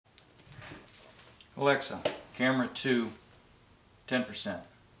Alexa, camera 2, 10%.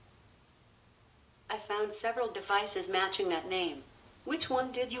 I found several devices matching that name. Which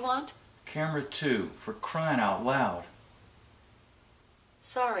one did you want? Camera 2, for crying out loud.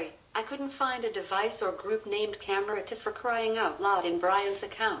 Sorry, I couldn't find a device or group named Camera 2 for crying out loud in Brian's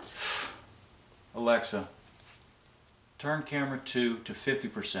account. Alexa, turn camera 2 to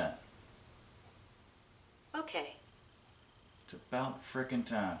 50%. Okay. It's about frickin'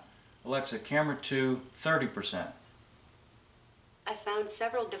 time. Alexa, camera 2, 30%. I found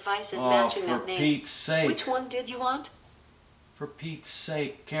several devices Oh, matching that for name. Pete's sake. Which one did you want? For Pete's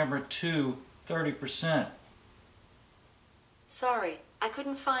sake, camera 2, 30%. Sorry, I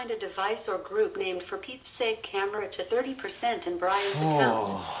couldn't find a device or group named for Pete's sake Camera 2 30% in Brian's account.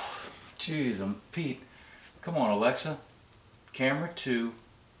 Oh, jeez, Pete. Come on, Alexa. Camera 2,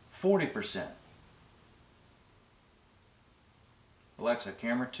 40%. Alexa,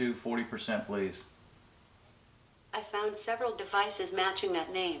 camera 2, 40%, please. I found several devices matching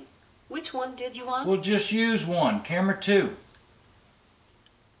that name. Which one did you want? Well, just use one. Camera 2.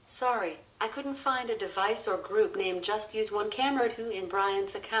 Sorry, I couldn't find a device or group named Just Use One Camera 2 in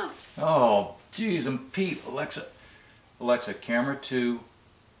Brian's account. Oh, jeez, Pete. Alexa, camera 2,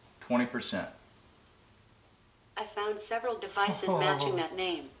 20%. I found several devices matching that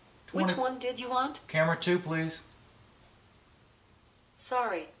name. Which one did you want? Camera 2, please.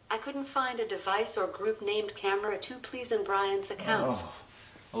 Sorry, I couldn't find a device or group named Camera 2 please in Brian's account. Oh.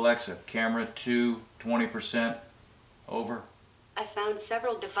 Alexa, camera 2, 20%. Over. I found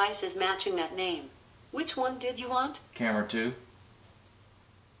several devices matching that name. Which one did you want? Camera 2.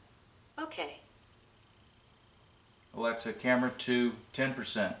 Okay. Alexa, camera 2,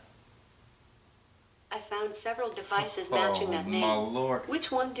 10%. I found several devices matching that name. Oh, my Lord.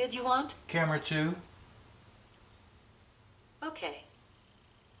 Which one did you want? Camera 2. Okay.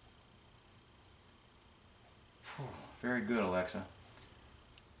 Very good, Alexa.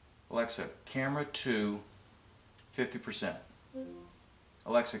 Alexa, camera 2, 50%.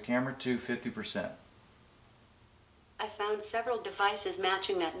 Alexa, camera 2, 50%. I found several devices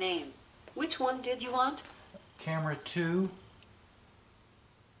matching that name. Which one did you want? Camera 2.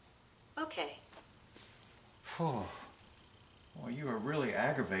 Okay. Well, you are really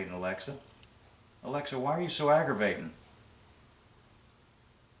aggravating, Alexa. Alexa, why are you so aggravating?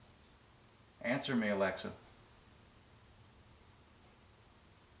 Answer me, Alexa.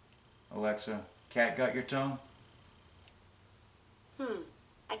 Alexa, cat got your tongue?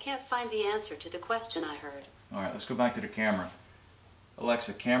 I can't find the answer to the question I heard. All right, let's go back to the camera.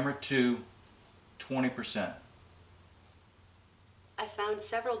 Alexa, camera 2, 20%. I found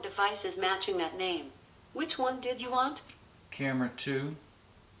several devices matching that name. Which one did you want? Camera 2.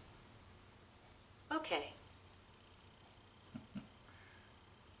 Okay.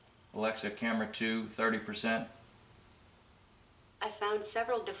 Alexa, camera 2, 30%. I found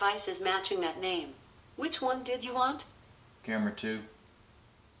several devices matching that name. Which one did you want? Camera 2.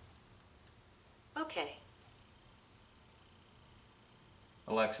 Okay.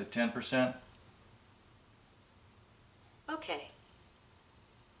 Alexa, 10%. Okay.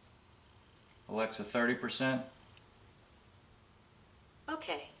 Alexa, 30%.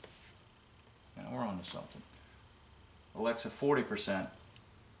 Okay. Now we're on to something. Alexa, 40%.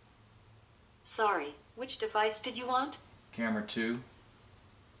 Sorry, which device did you want? Camera 2.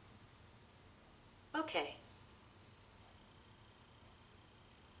 Okay.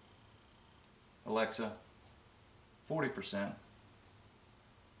 Alexa, 40%.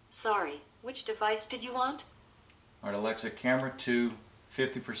 Sorry, which device did you want? All right, Alexa, camera 2,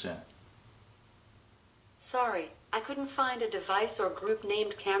 50%. Sorry, I couldn't find a device or group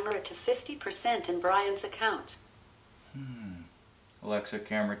named Camera 2 50% in Brian's account. Alexa,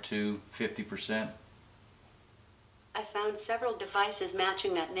 camera 2, 50%. I found several devices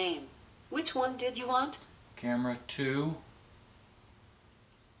matching that name. Which one did you want? Camera 2.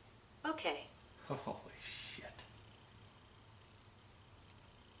 Okay. Holy shit.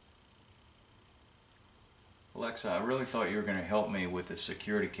 Alexa, I really thought you were going to help me with the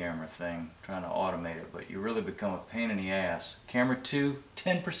security camera thing, trying to automate it, but you really become a pain in the ass. Camera 2,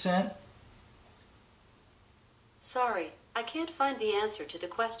 10%? Sorry, I can't find the answer to the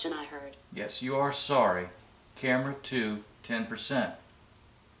question I heard. Yes, you are sorry. Camera 2, 10%.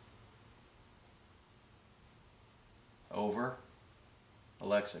 Over.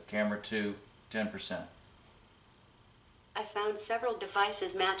 Alexa, camera 2, 10%. I found several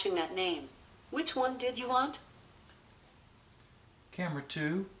devices matching that name. Which one did you want? Camera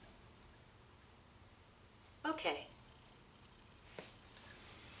 2. Okay.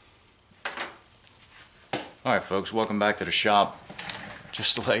 Alright folks, welcome back to the shop.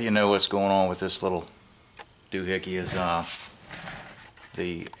 just to let you know what's going on with this little doohickey is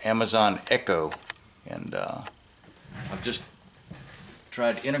the Amazon Echo, and I've just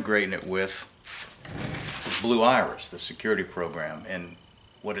tried integrating it with Blue Iris, the security program, and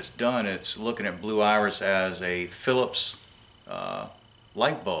what it's done, it's looking at Blue Iris as a Philips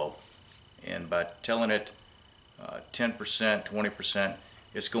light bulb, and by telling it 10%, 20%,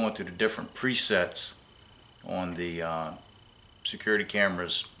 it's going through the different presets on the security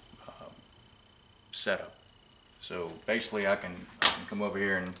cameras setup. So basically I can come over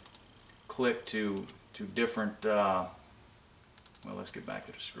here and click to different, well, let's get back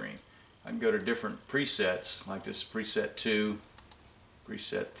to the screen. I can go to different presets, like this preset 2,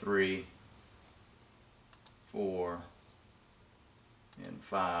 preset 3, 4, and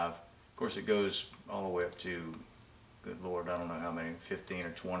 5. Of course it goes all the way up to, good Lord, I don't know how many, 15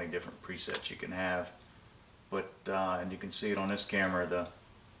 or 20 different presets you can have. But, and you can see it on this camera, the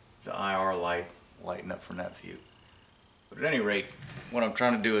IR light lighting up from that view. But at any rate, what I'm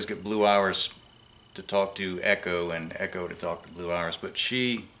trying to do is get Blue Iris to talk to Echo and Echo to talk to Blue Iris. But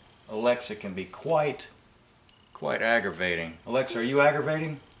Alexa, can be quite aggravating. Alexa, are you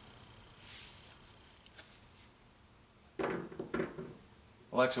aggravating?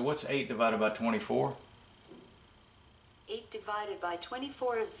 Alexa, what's 8 divided by 24? 8 divided by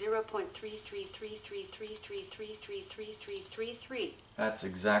 24 is 0.3333333333333. That's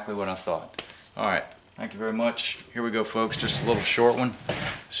exactly what I thought. All right, thank you very much. Here we go, folks, just a little short one.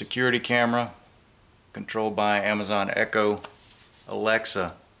 Security camera, controlled by Amazon Echo.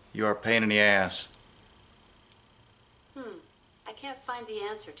 Alexa, you are a pain in the ass. I can't find the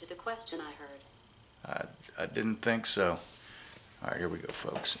answer to the question I heard. I didn't think so. All right, here we go,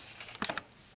 folks.